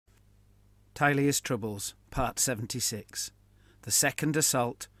Tilea's Troubles, Part 76. The Second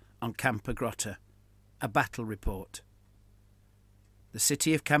Assault on Campogrotta. A Battle Report. The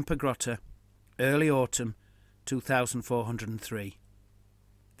City of Campogrotta, early autumn, 2403.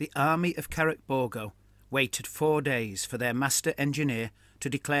 The army of Carrickborgo waited 4 days for their master engineer to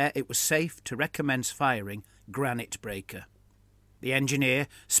declare it was safe to recommence firing Granite Breaker. The engineer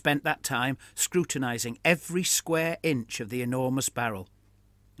spent that time scrutinising every square inch of the enormous barrel.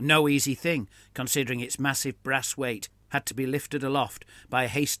 No easy thing, considering its massive brass weight had to be lifted aloft by a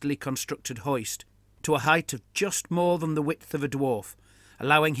hastily constructed hoist to a height of just more than the width of a dwarf,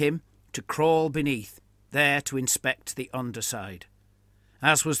 allowing him to crawl beneath, there to inspect the underside.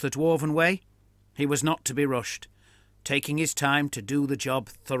 As was the dwarven way, he was not to be rushed, taking his time to do the job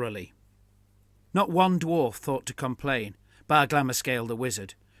thoroughly. Not one dwarf thought to complain, bar Glammerscale the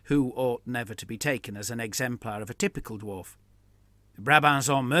wizard, who ought never to be taken as an exemplar of a typical dwarf. The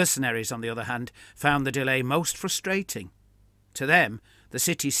Brabançon mercenaries, on the other hand, found the delay most frustrating. To them, the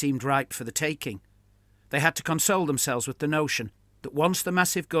city seemed ripe for the taking. They had to console themselves with the notion that once the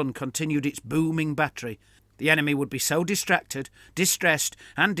massive gun continued its booming battery, the enemy would be so distracted, distressed,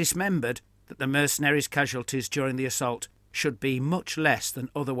 and dismembered that the mercenaries' casualties during the assault should be much less than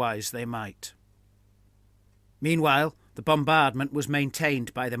otherwise they might. Meanwhile, the bombardment was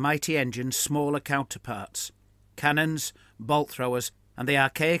maintained by the mighty engine's smaller counterparts. Cannons, bolt-throwers, and the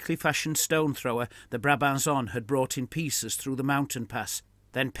archaically fashioned stone-thrower the Brabançon had brought in pieces through the mountain pass,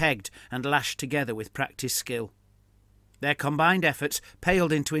 then pegged and lashed together with practised skill. Their combined efforts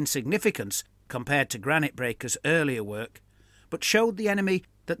paled into insignificance compared to Granite Breaker's earlier work, but showed the enemy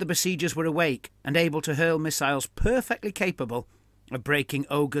that the besiegers were awake and able to hurl missiles perfectly capable of breaking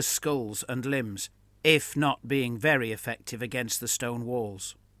ogres' skulls and limbs, if not being very effective against the stone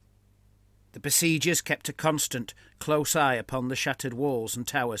walls. The besiegers kept a constant, close eye upon the shattered walls and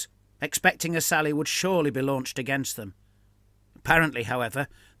towers, expecting a sally would surely be launched against them. Apparently, however,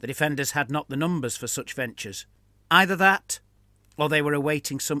 the defenders had not the numbers for such ventures. Either that, or they were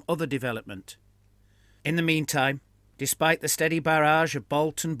awaiting some other development. In the meantime, despite the steady barrage of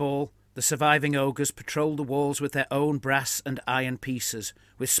bolt and ball, the surviving ogres patrolled the walls with their own brass and iron pieces,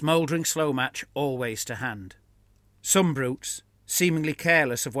 with smouldering slow match always to hand. Some brutes, seemingly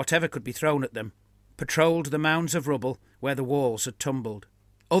careless of whatever could be thrown at them, patrolled the mounds of rubble where the walls had tumbled.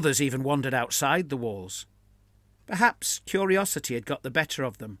 Others even wandered outside the walls. Perhaps curiosity had got the better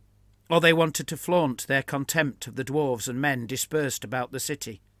of them, or they wanted to flaunt their contempt of the dwarves and men dispersed about the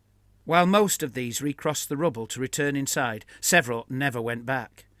city. While most of these recrossed the rubble to return inside, several never went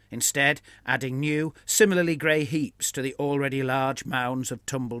back, instead adding new, similarly grey heaps to the already large mounds of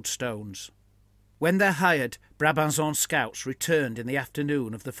tumbled stones. When their hired Brabançon scouts returned in the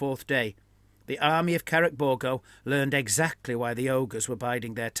afternoon of the 4th day, the army of Carrickborgo learned exactly why the ogres were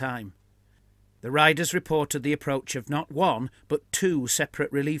biding their time. The riders reported the approach of not one, but 2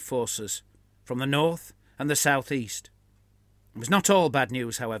 separate relief forces, from the north and the southeast. It was not all bad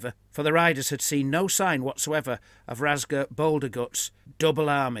news, however, for the riders had seen no sign whatsoever of Rasgar Bouldergut's double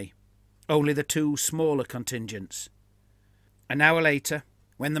army, only the 2 smaller contingents. An hour later,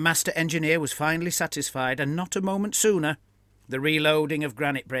 when the master engineer was finally satisfied, and not a moment sooner, the reloading of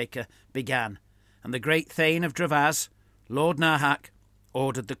Granite Breaker began, and the great Thane of Dravaz, Lord Narhak,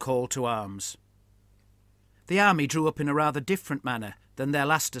 ordered the call to arms. The army drew up in a rather different manner than their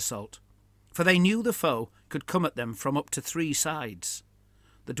last assault, for they knew the foe could come at them from up to 3 sides.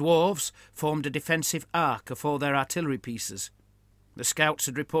 The dwarves formed a defensive arc afore their artillery pieces. The scouts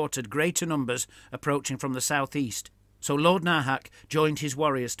had reported greater numbers approaching from the southeast, so Lord Narhak joined his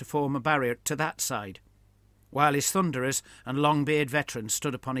warriors to form a barrier to that side, while his thunderers and long-beard veterans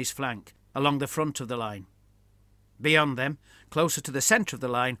stood upon his flank, along the front of the line. Beyond them, closer to the centre of the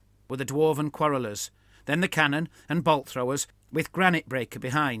line, were the dwarven quarrellers, then the cannon and bolt-throwers, with Granite Breaker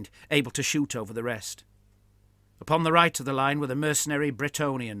behind, able to shoot over the rest. Upon the right of the line were the mercenary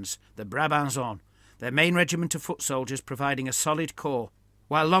Bretonnians, the Brabançon, their main regiment of foot soldiers providing a solid core,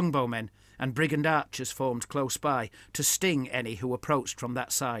 while longbowmen and brigand archers formed close by to sting any who approached from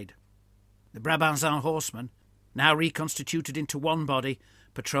that side. The Brabançon horsemen, now reconstituted into one body,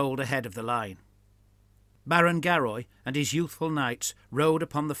 patrolled ahead of the line. Baron Garoy and his youthful knights rode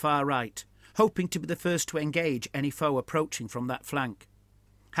upon the far right, hoping to be the first to engage any foe approaching from that flank.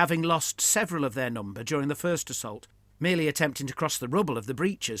 Having lost several of their number during the first assault, merely attempting to cross the rubble of the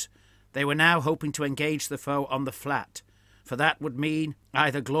breaches, they were now hoping to engage the foe on the flat, for that would mean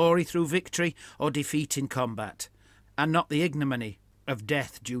either glory through victory or defeat in combat, and not the ignominy of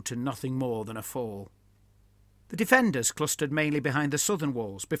death due to nothing more than a fall. The defenders clustered mainly behind the southern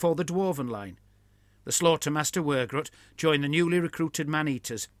walls, before the dwarven line. The slaughtermaster Wergrut joined the newly recruited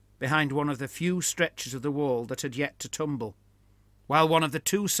man-eaters, behind one of the few stretches of the wall that had yet to tumble, while one of the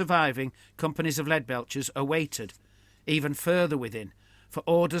two surviving companies of leadbelchers awaited, even further within, for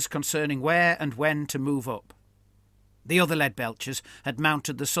orders concerning where and when to move up. The other leadbelchers had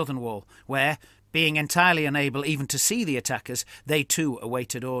mounted the southern wall, where, being entirely unable even to see the attackers, they too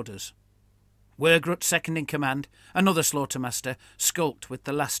awaited orders. Wergrut, second in command, another slaughtermaster, skulked with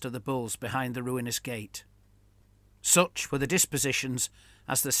the last of the bulls behind the ruinous gate. Such were the dispositions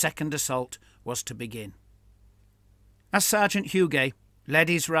as the second assault was to begin. As Sergeant Hugay led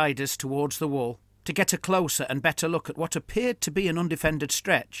his riders towards the wall to get a closer and better look at what appeared to be an undefended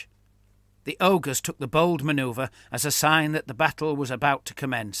stretch, the Ogres took the bold manoeuvre as a sign that the battle was about to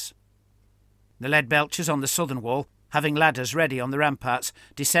commence. The leadbelchers on the southern wall, having ladders ready on the ramparts,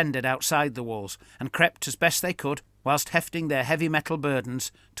 descended outside the walls and crept as best they could, whilst hefting their heavy metal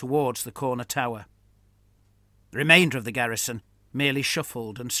burdens towards the corner tower. The remainder of the garrison merely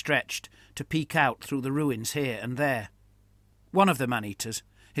shuffled and stretched to peek out through the ruins here and there. One of the man-eaters,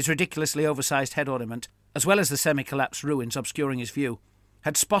 his ridiculously oversized head ornament, as well as the semi-collapsed ruins obscuring his view,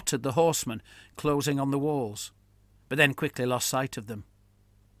 had spotted the horsemen closing on the walls, but then quickly lost sight of them.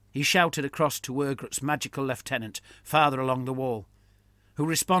 He shouted across to Wergrut's magical lieutenant farther along the wall, who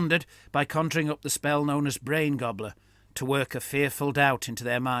responded by conjuring up the spell known as Brain Gobbler to work a fearful doubt into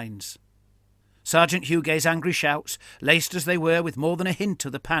their minds. Sergeant Hugay's angry shouts, laced as they were with more than a hint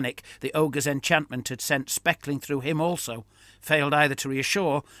of the panic the ogre's enchantment had sent speckling through him also, failed either to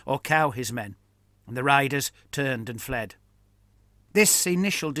reassure or cow his men, and the riders turned and fled. This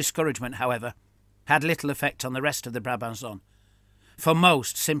initial discouragement, however, had little effect on the rest of the Brabançons, for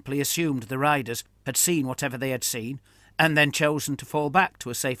most simply assumed the riders had seen whatever they had seen, and then chosen to fall back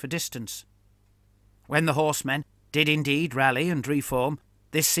to a safer distance. When the horsemen did indeed rally and reform,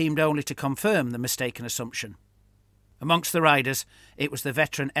 this seemed only to confirm the mistaken assumption. Amongst the riders, it was the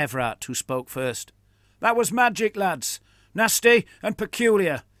veteran Everard who spoke first. "That was magic, lads. Nasty and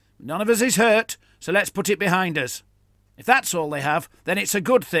peculiar. None of us is hurt, so let's put it behind us. If that's all they have, then it's a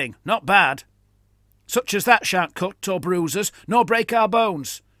good thing, not bad. Such as that shan't cut or bruise us, nor break our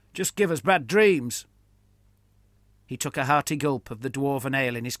bones. Just give us bad dreams." He took a hearty gulp of the dwarven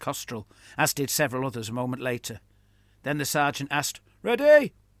ale in his costrel, as did several others a moment later. Then the sergeant asked,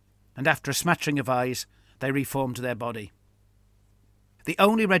 "Ready?" And after a smattering of eyes, they reformed their body. The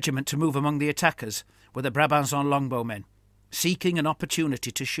only regiment to move among the attackers were the Brabançon longbowmen, seeking an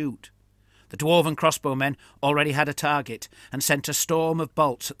opportunity to shoot. The dwarven crossbowmen already had a target, and sent a storm of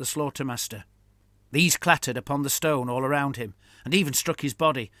bolts at the slaughtermaster. These clattered upon the stone all around him, and even struck his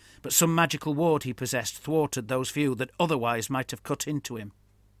body, but some magical ward he possessed thwarted those few that otherwise might have cut into him.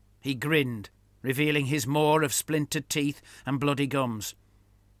 He grinned, revealing his maw of splintered teeth and bloody gums,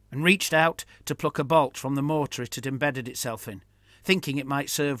 and reached out to pluck a bolt from the mortar it had embedded itself in, thinking it might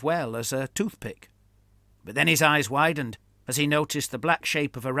serve well as a toothpick. But then his eyes widened as he noticed the black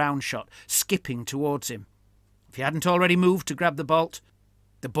shape of a round shot skipping towards him. If he hadn't already moved to grab the bolt,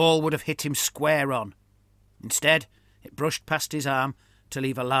 the ball would have hit him square on. Instead, it brushed past his arm to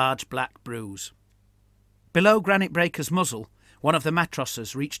leave a large black bruise. Below Granite Breaker's muzzle, one of the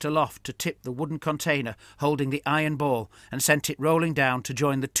matrosses reached aloft to tip the wooden container holding the iron ball and sent it rolling down to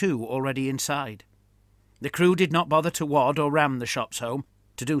join the two already inside. The crew did not bother to wad or ram the shops home.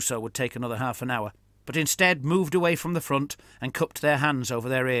 To do so would take another half an hour, but instead moved away from the front and cupped their hands over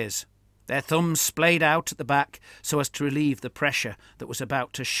their ears. Their thumbs splayed out at the back so as to relieve the pressure that was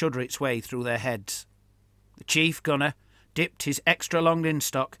about to shudder its way through their heads. The chief gunner dipped his extra-long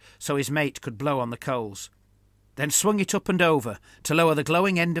linstock so his mate could blow on the coals, then swung it up and over to lower the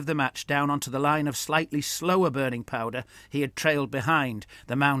glowing end of the match down onto the line of slightly slower-burning powder he had trailed behind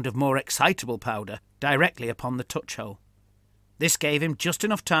the mound of more excitable powder directly upon the touch-hole. This gave him just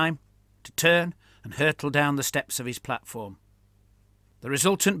enough time to turn and hurtle down the steps of his platform. The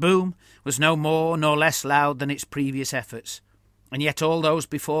resultant boom was no more nor less loud than its previous efforts, and yet all those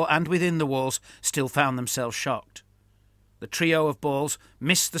before and within the walls still found themselves shocked. The trio of balls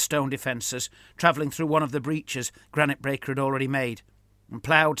missed the stone defences, travelling through one of the breaches Granite Breaker had already made, and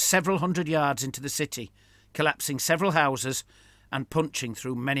ploughed several hundred yards into the city, collapsing several houses and punching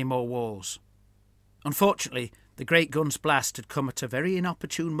through many more walls. Unfortunately, the great gun's blast had come at a very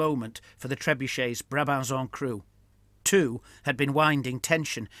inopportune moment for the trebuchet's Brabançon crew. Two had been winding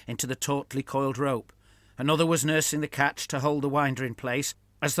tension into the tautly coiled rope. Another was nursing the catch to hold the winder in place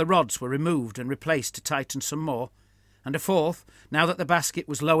as the rods were removed and replaced to tighten some more, and a fourth, now that the basket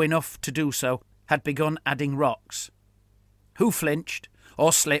was low enough to do so, had begun adding rocks. Who flinched,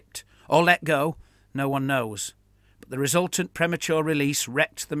 or slipped, or let go, no one knows, but the resultant premature release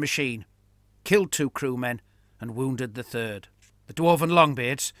wrecked the machine, killed two crewmen, and wounded the third. The dwarven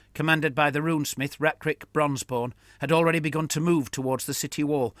Longbeards, commanded by the runesmith Racrick Bronzeborn, had already begun to move towards the city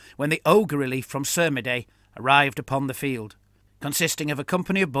wall when the ogre relief from Cermidae arrived upon the field, consisting of a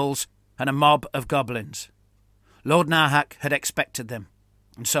company of bulls and a mob of goblins. Lord Nahak had expected them,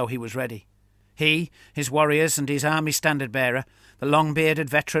 and so he was ready. He, his warriors, and his army standard-bearer, the long-bearded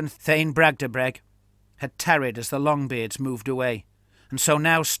veteran Thane Bragdabreg, had tarried as the Longbeards moved away, and so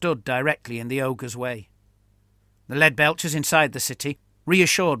now stood directly in the ogre's way. The Leadbelchers inside the city,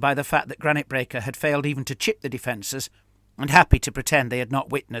 reassured by the fact that Granitebreaker had failed even to chip the defences, and happy to pretend they had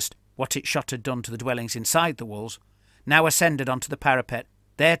not witnessed what its shot had done to the dwellings inside the walls, now ascended onto the parapet,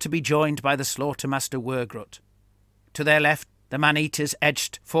 there to be joined by the slaughtermaster Wergrut. To their left, the man-eaters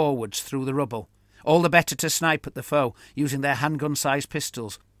edged forwards through the rubble, all the better to snipe at the foe using their handgun-sized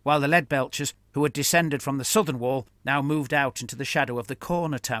pistols, while the Leadbelchers, who had descended from the southern wall, now moved out into the shadow of the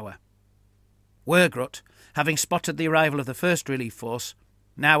corner tower. Wergrut, having spotted the arrival of the first relief force,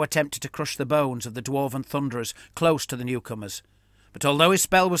 now attempted to crush the bones of the dwarven thunderers close to the newcomers, but although his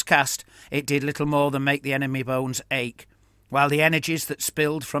spell was cast, it did little more than make the enemy bones ache, while the energies that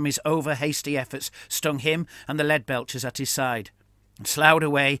spilled from his over-hasty efforts stung him and the Leadbelchers at his side, and sloughed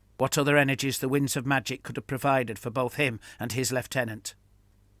away what other energies the winds of magic could have provided for both him and his lieutenant.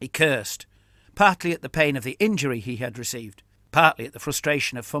 He cursed, partly at the pain of the injury he had received, partly at the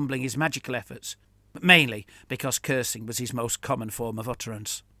frustration of fumbling his magical efforts, but mainly because cursing was his most common form of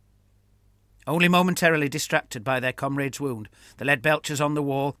utterance. Only momentarily distracted by their comrade's wound, the Leadbelchers on the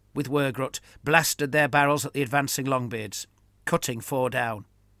wall, with Wergrut, blasted their barrels at the advancing Longbeards, cutting 4 down.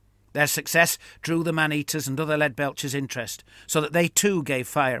 Their success drew the man-eaters and other Leadbelchers' interest, so that they too gave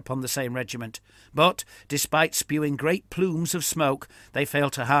fire upon the same regiment, but, despite spewing great plumes of smoke, they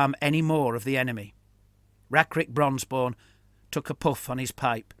failed to harm any more of the enemy. Racrick Bronzeborn took a puff on his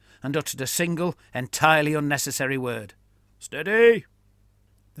pipe, and uttered a single, entirely unnecessary word. "Steady!"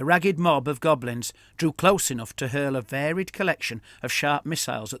 The ragged mob of goblins drew close enough to hurl a varied collection of sharp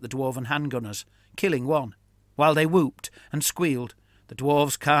missiles at the dwarven handgunners, killing one. While they whooped and squealed, the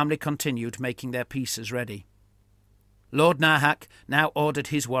dwarves calmly continued making their pieces ready. Lord Nahak now ordered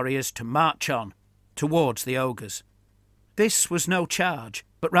his warriors to march on, towards the ogres. This was no charge,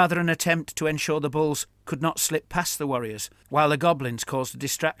 but rather an attempt to ensure the bulls could not slip past the warriors, while the goblins caused a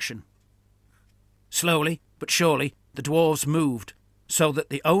distraction. Slowly, but surely, the dwarves moved, so that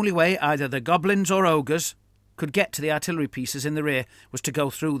the only way either the goblins or ogres could get to the artillery pieces in the rear was to go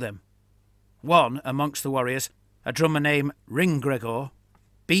through them. One amongst the warriors, a drummer named Ringgregor,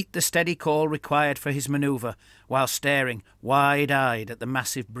 beat the steady call required for his manoeuvre, while staring wide-eyed at the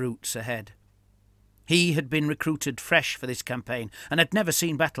massive brutes ahead. He had been recruited fresh for this campaign, and had never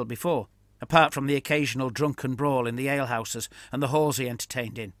seen battle before, apart from the occasional drunken brawl in the alehouses and the halls he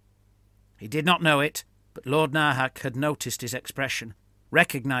entertained in. He did not know it, but Lord Nahak had noticed his expression,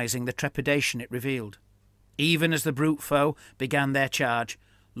 recognising the trepidation it revealed. Even as the brute foe began their charge,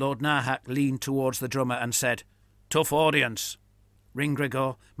 Lord Nahak leaned towards the drummer and said, "Tough audience."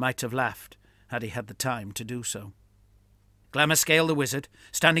 Ringgregor might have laughed, had he had the time to do so. Glamescale the wizard,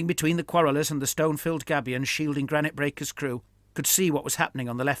 standing between the quarrellers and the stone-filled gabions shielding Granitebreaker's crew, could see what was happening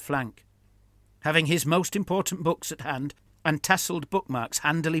on the left flank. Having his most important books at hand, and tasselled bookmarks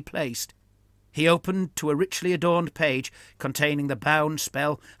handily placed, he opened to a richly adorned page containing the bound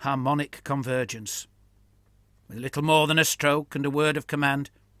spell Harmonic Convergence. With little more than a stroke and a word of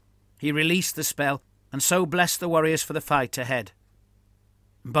command, he released the spell, and so blessed the warriors for the fight ahead.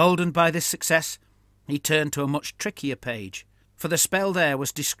 Emboldened by this success, he turned to a much trickier page, for the spell there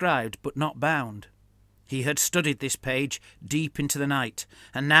was described but not bound. He had studied this page deep into the night,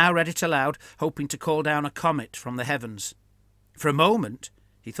 and now read it aloud, hoping to call down a comet from the heavens. For a moment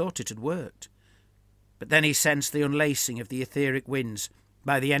he thought it had worked, but then he sensed the unlacing of the etheric winds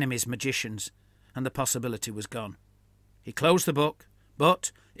by the enemy's magicians, and the possibility was gone. He closed the book,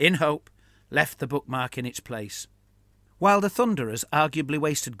 but, in hope, left the bookmark in its place. While the Thunderers arguably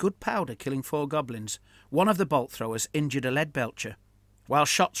wasted good powder killing 4 goblins, one of the bolt-throwers injured a Leadbelcher, while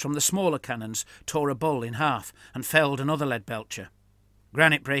shots from the smaller cannons tore a bull in half and felled another Leadbelcher.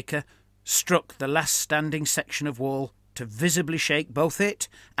 Granitebreaker struck the last standing section of wall to visibly shake both it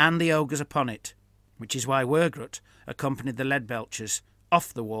and the ogres upon it, which is why Wergrut accompanied the Leadbelchers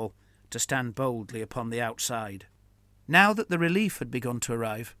off the wall to stand boldly upon the outside. Now that the relief had begun to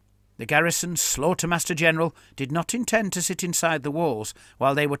arrive, the garrison's Slaughtermaster General did not intend to sit inside the walls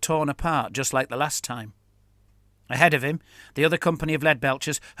while they were torn apart just like the last time. Ahead of him, the other company of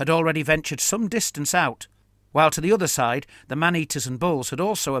Leadbelchers had already ventured some distance out, while to the other side the man-eaters and bulls had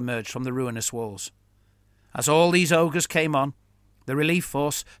also emerged from the ruinous walls. As all these ogres came on, the relief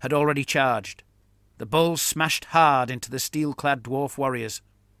force had already charged. the bulls smashed hard into the steel-clad dwarf warriors.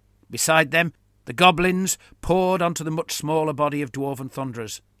 Beside them, the goblins poured onto the much smaller body of dwarven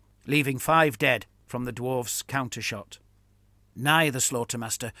thunderers, leaving 5 dead from the dwarves' countershot. Neither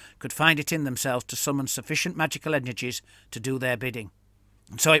slaughtermaster could find it in themselves to summon sufficient magical energies to do their bidding,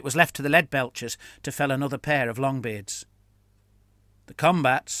 and so it was left to the lead-belchers to fell another pair of longbeards. The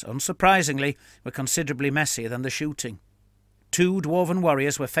combats, unsurprisingly, were considerably messier than the shooting. 2 dwarven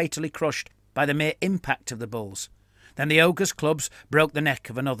warriors were fatally crushed by the mere impact of the bulls. Then the ogres' clubs broke the neck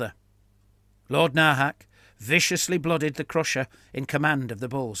of another. Lord Nahak viciously blooded the crusher in command of the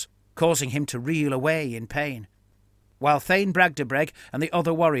bulls, causing him to reel away in pain, while Thane Bragdebreg and the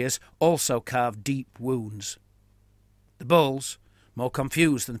other warriors also carved deep wounds. The bulls, more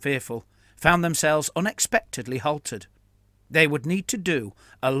confused than fearful, found themselves unexpectedly halted. They would need to do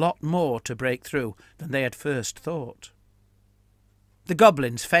a lot more to break through than they had first thought. The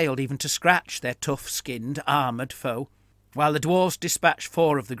goblins failed even to scratch their tough-skinned, armoured foe, while the dwarves dispatched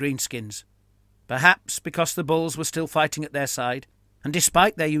 4 of the greenskins. Perhaps because the bulls were still fighting at their side, and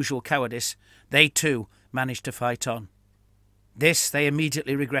despite their usual cowardice, they too managed to fight on. This they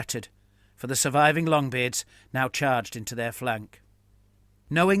immediately regretted, for the surviving Longbeards now charged into their flank.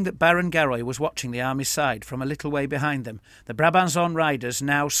 Knowing that Baron Garoy was watching the army's side from a little way behind them, the Brabançon riders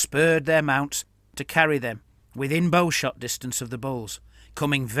now spurred their mounts to carry them within bowshot distance of the bulls,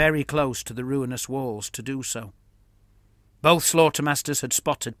 coming very close to the ruinous walls to do so. Both slaughtermasters had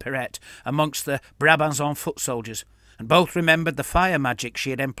spotted Perrette amongst the Brabançon foot soldiers, and both remembered the fire magic she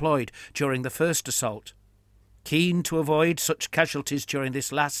had employed during the first assault. Keen to avoid such casualties during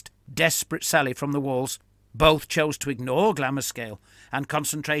this last desperate sally from the walls, both chose to ignore Glamourscale and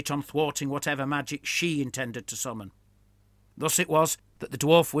concentrate on thwarting whatever magic she intended to summon. Thus it was that the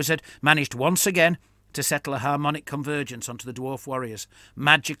dwarf wizard managed once again to settle a harmonic convergence onto the dwarf warriors,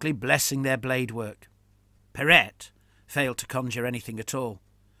 magically blessing their blade work. Perrette failed to conjure anything at all,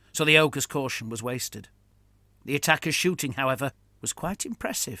 so the ogre's caution was wasted. The attacker's shooting, however, was quite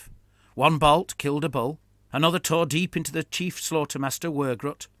impressive. 1 bolt killed a bull, another tore deep into the chief slaughtermaster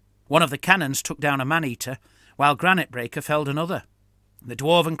Wergrut, one of the cannons took down a man-eater, while Granite-breaker felled another. The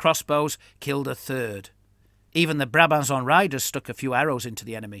dwarven crossbows killed a 3rd. Even the Brabançon riders stuck a few arrows into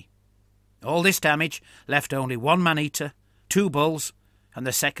the enemy. All this damage left only 1 man-eater, 2 bulls, and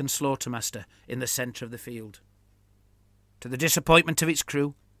the second slaughtermaster in the centre of the field. To the disappointment of its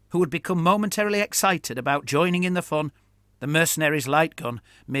crew, who had become momentarily excited about joining in the fun, the mercenary's light gun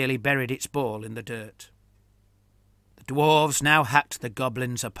merely buried its ball in the dirt. The dwarves now hacked the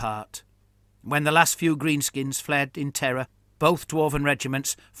goblins apart. When the last few greenskins fled in terror, both dwarven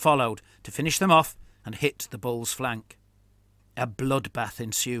regiments followed to finish them off and hit the bull's flank. A bloodbath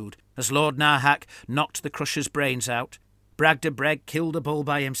ensued as Lord Nahak knocked the crusher's brains out. Bragdebreg killed a bull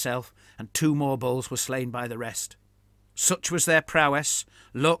by himself, and 2 more bulls were slain by the rest. Such was their prowess,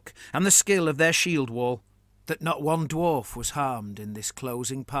 luck, and the skill of their shield wall, that not 1 dwarf was harmed in this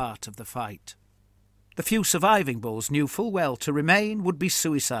closing part of the fight. The few surviving bulls knew full well to remain would be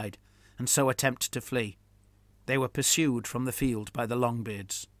suicide, and so attempted to flee. They were pursued from the field by the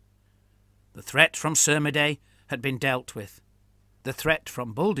Longbeards. The threat from Cermidé had been dealt with. The threat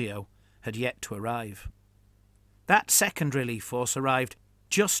from Buldeo had yet to arrive. That second relief force arrived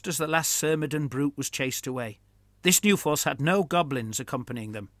just as the last Cermidon brute was chased away. This new force had no goblins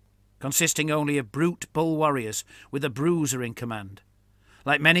accompanying them, consisting only of brute bull warriors with a bruiser in command.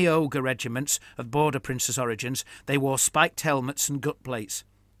 Like many ogre regiments of border princes' origins, they wore spiked helmets and gut plates,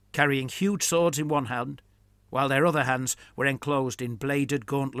 carrying huge swords in one hand, while their other hands were enclosed in bladed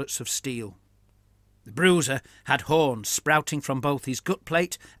gauntlets of steel. The bruiser had horns sprouting from both his gut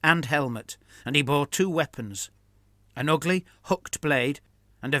plate and helmet, and he bore 2 weapons, an ugly hooked blade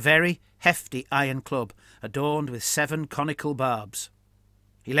and a very hefty iron club adorned with 7 conical barbs.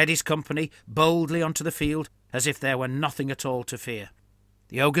 He led his company boldly onto the field as if there were nothing at all to fear.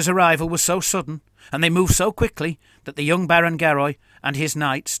 The ogre's arrival was so sudden, and they moved so quickly, that the young Baron Garoy and his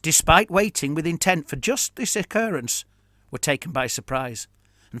knights, despite waiting with intent for just this occurrence, were taken by surprise,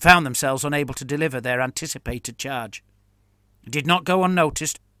 and found themselves unable to deliver their anticipated charge. It did not go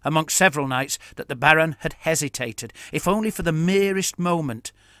unnoticed amongst several knights that the Baron had hesitated, if only for the merest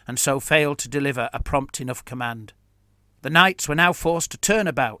moment, and so failed to deliver a prompt enough command. The knights were now forced to turn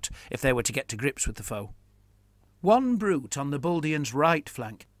about if they were to get to grips with the foe. 1 brute on the Buldean's right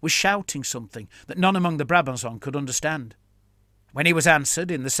flank was shouting something that none among the Brabançon could understand. When he was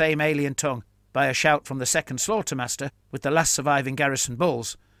answered in the same alien tongue by a shout from the second slaughtermaster with the last surviving garrison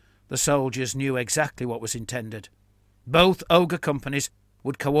bulls, the soldiers knew exactly what was intended. Both ogre companies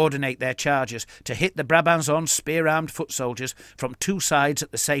would coordinate their charges to hit the Brabançon spear-armed foot soldiers from 2 sides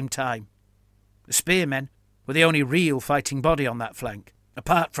at the same time. The spearmen were the only real fighting body on that flank,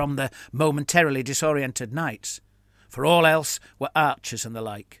 apart from the momentarily disoriented knights, for all else were archers and the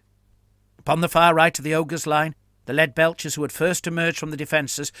like. Upon the far right of the ogres' line, the lead belchers who had first emerged from the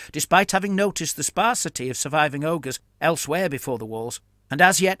defences, despite having noticed the sparsity of surviving ogres elsewhere before the walls, and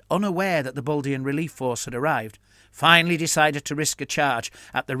as yet unaware that the Buldian relief force had arrived, finally decided to risk a charge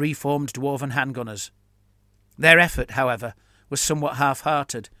at the reformed dwarven handgunners. Their effort, however, was somewhat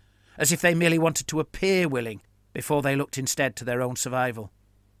half-hearted, as if they merely wanted to appear willing before they looked instead to their own survival.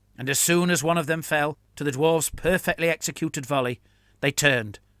 And as soon as one of them fell to the dwarves' perfectly executed volley, they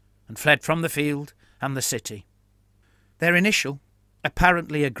turned and fled from the field and the city. Their initial,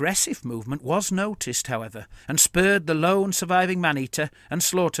 apparently aggressive movement was noticed, however, and spurred the lone surviving man-eater and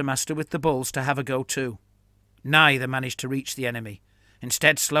slaughtermaster with the bulls to have a go too. Neither managed to reach the enemy,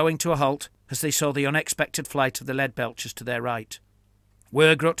 instead slowing to a halt as they saw the unexpected flight of the lead belchers to their right.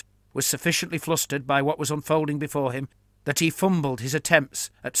 Wergrut was sufficiently flustered by what was unfolding before him that he fumbled his attempts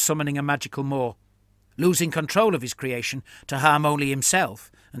at summoning a magical maw, losing control of his creation to harm only himself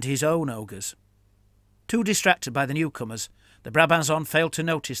and his own ogres. Too distracted by the newcomers, the Brabançons failed to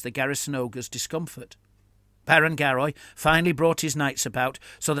notice the garrison ogres' discomfort. Baron Garoy finally brought his knights about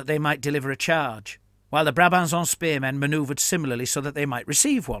so that they might deliver a charge, while the Brabançon spearmen manoeuvred similarly so that they might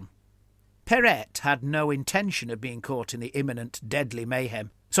receive one. Perrette had no intention of being caught in the imminent deadly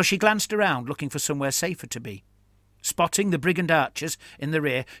mayhem, so she glanced around looking for somewhere safer to be. Spotting the brigand archers in the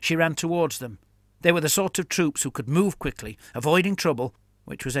rear, she ran towards them. They were the sort of troops who could move quickly, avoiding trouble,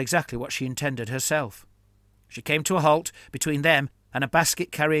 which was exactly what she intended herself. She came to a halt between them and a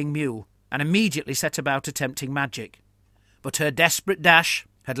basket-carrying mule, and immediately set about attempting magic. But her desperate dash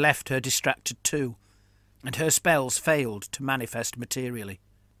had left her distracted too, and her spells failed to manifest materially.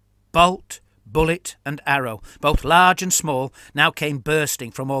 Bolt, bullet, and arrow, both large and small, now came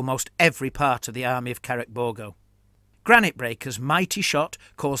bursting from almost every part of the army of Carrickborgo. Granite Breaker's mighty shot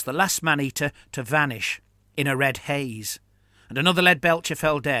caused the last man-eater to vanish in a red haze, and another lead belcher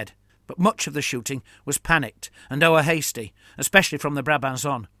fell dead, but much of the shooting was panicked and o'er-hasty, especially from the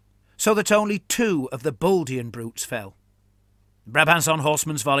Brabançons, so that only 2 of the Buldian brutes fell. The Brabançon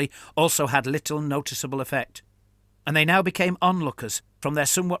horseman's volley also had little noticeable effect, and they now became onlookers from their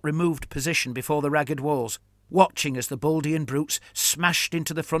somewhat removed position before the ragged walls, watching as the Buldian brutes smashed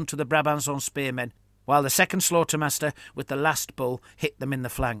into the front of the Brabançon spearmen, while the second slaughtermaster with the last bull hit them in the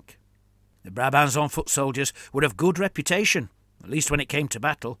flank. The Brabançon foot soldiers were of good reputation, at least when it came to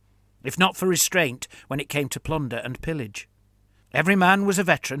battle, if not for restraint when it came to plunder and pillage. Every man was a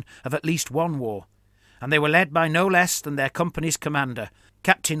veteran of at least one war, and they were led by no less than their company's commander,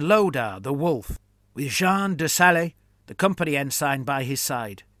 Captain Lodar the Wolf, with Jean de Salé, the company ensign, by his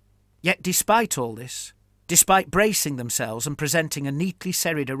side. Yet despite all this, despite bracing themselves and presenting a neatly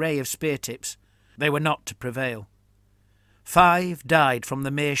serried array of spear tips, they were not to prevail. 5 died from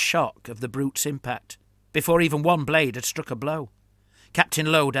the mere shock of the brute's impact, before even one blade had struck a blow. Captain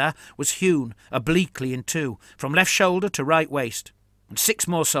Lodar was hewn obliquely in 2, from left shoulder to right waist, and 6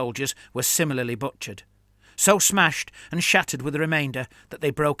 more soldiers were similarly butchered, so smashed and shattered with the remainder that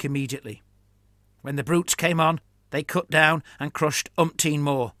they broke immediately. When the brutes came on, they cut down and crushed umpteen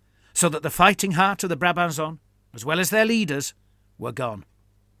more, so that the fighting heart of the Brabançons, as well as their leaders, were gone.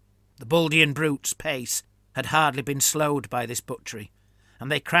 The Buldian brutes' pace had hardly been slowed by this butchery,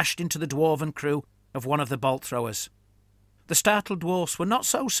 and they crashed into the dwarven crew of one of the bolt-throwers. The startled dwarfs were not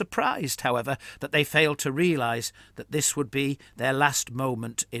so surprised, however, that they failed to realise that this would be their last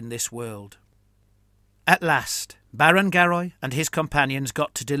moment in this world. At last, Baron Garoy and his companions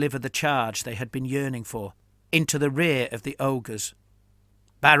got to deliver the charge they had been yearning for, into the rear of the ogres.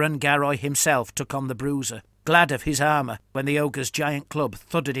 Baron Garoy himself took on the bruiser, glad of his armour when the ogre's giant club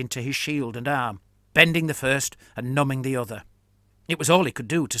thudded into his shield and arm, bending the first and numbing the other. It was all he could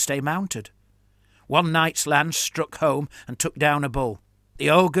do to stay mounted. One knight's lance struck home and took down a bull. The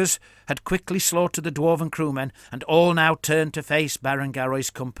ogres had quickly slaughtered the dwarven crewmen, and all now turned to face Baron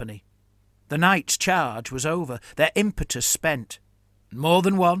Garoy's company. The knight's charge was over, their impetus spent, and more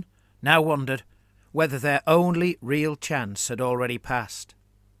than one now wondered whether their only real chance had already passed.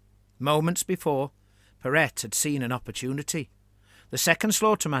 Moments before, Perrette had seen an opportunity. The second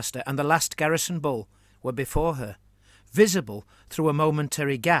slaughtermaster and the last garrison bull were before her, visible through a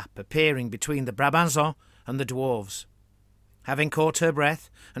momentary gap appearing between the Brabançons and the dwarves. Having caught her breath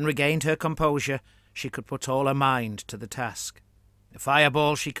and regained her composure, she could put all her mind to the task. The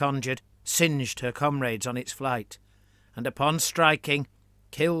fireball she conjured singed her comrades on its flight, and upon striking,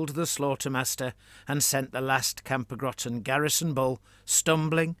 killed the slaughtermaster and sent the last Campogrottan garrison bull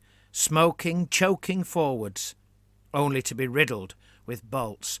stumbling, smoking, choking forwards, only to be riddled with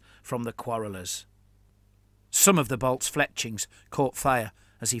bolts from the quarrellers. Some of the bolts' fletchings caught fire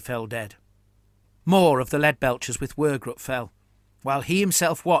as he fell dead. More of the lead belchers with Wergrup fell, while he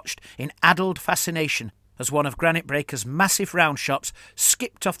himself watched in addled fascination as one of Granite Breaker's massive round shots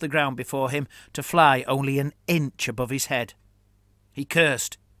skipped off the ground before him to fly only an inch above his head. He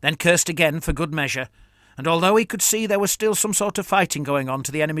cursed, then cursed again for good measure, and although he could see there was still some sort of fighting going on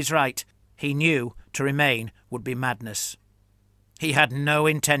to the enemy's right, he knew to remain would be madness. He had no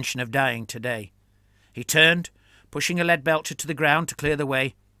intention of dying today. He turned, pushing a lead belcher to the ground to clear the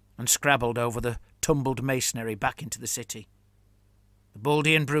way, and scrabbled over the tumbled masonry back into the city. The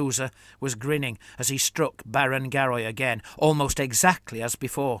Baldian bruiser was grinning as he struck Baron Garroy again, almost exactly as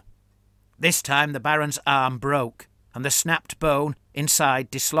before. This time the Baron's arm broke, and the snapped bone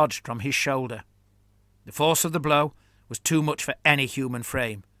inside dislodged from his shoulder. The force of the blow was too much for any human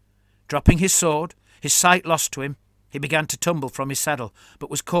frame. Dropping his sword, his sight lost to him, he began to tumble from his saddle, but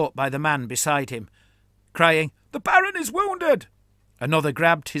was caught by the man beside him, crying, "The Baron is wounded!" Another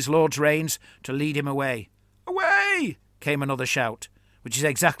grabbed his lord's reins to lead him away. "Away!" came another shout, which is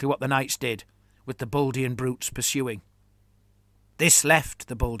exactly what the knights did, with the Baldian brutes pursuing. This left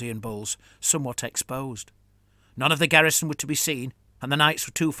the Baldian bulls somewhat exposed. None of the garrison were to be seen, and the knights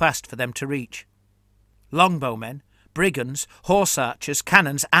were too fast for them to reach. Longbowmen, brigands, horse archers,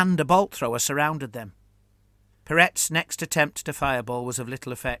 cannons, and a bolt thrower surrounded them. Perette's next attempt to fireball was of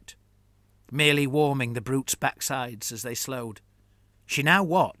little effect, merely warming the brutes' backsides as they slowed. She now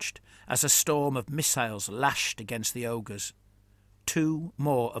watched as a storm of missiles lashed against the ogres. 2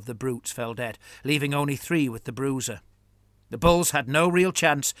 more of the brutes fell dead, leaving only 3 with the bruiser. The bulls had no real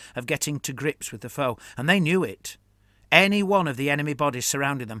chance of getting to grips with the foe, and they knew it. Any one of the enemy bodies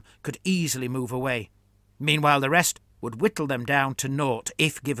surrounding them could easily move away. Meanwhile, the rest would whittle them down to naught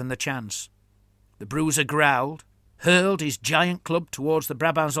if given the chance. The bruiser growled, hurled his giant club towards the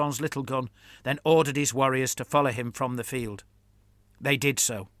Brabançon's little gun, then ordered his warriors to follow him from the field. They did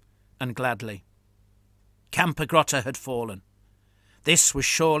so, and gladly. Campogrotta had fallen. This was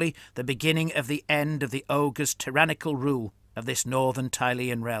surely the beginning of the end of the ogre's tyrannical rule of this northern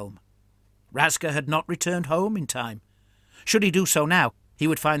Tilean realm. Rhasgar had not returned home in time. Should he do so now, he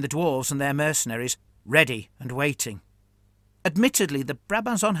would find the dwarves and their mercenaries ready and waiting. Admittedly, the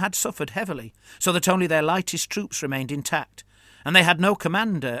Brabançon had suffered heavily, so that only their lightest troops remained intact, and they had no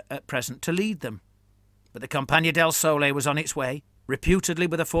commander at present to lead them. But the Compagnia del Sole was on its way, reputedly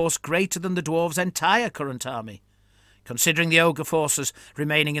with a force greater than the dwarves' entire current army. Considering the ogre forces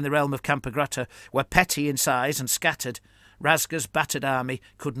remaining in the realm of Campogrotta were petty in size and scattered, Rhasgar's battered army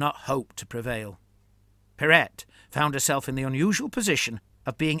could not hope to prevail. Perette found herself in the unusual position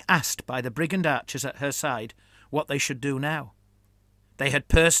of being asked by the brigand archers at her side what they should do now. They had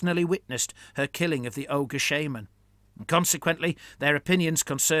personally witnessed her killing of the ogre shaman, and consequently their opinions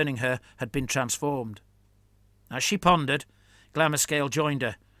concerning her had been transformed. As she pondered, Glamascale joined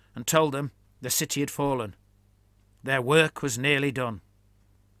her and told them the city had fallen. Their work was nearly done.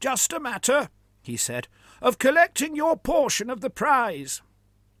 "Just a matter," he said, "of collecting your portion of the prize."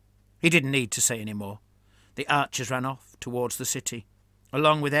 He didn't need to say any more. The archers ran off towards the city,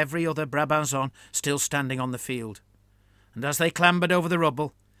 along with every other Brabançon still standing on the field, and as they clambered over the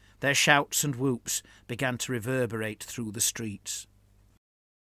rubble, their shouts and whoops began to reverberate through the streets.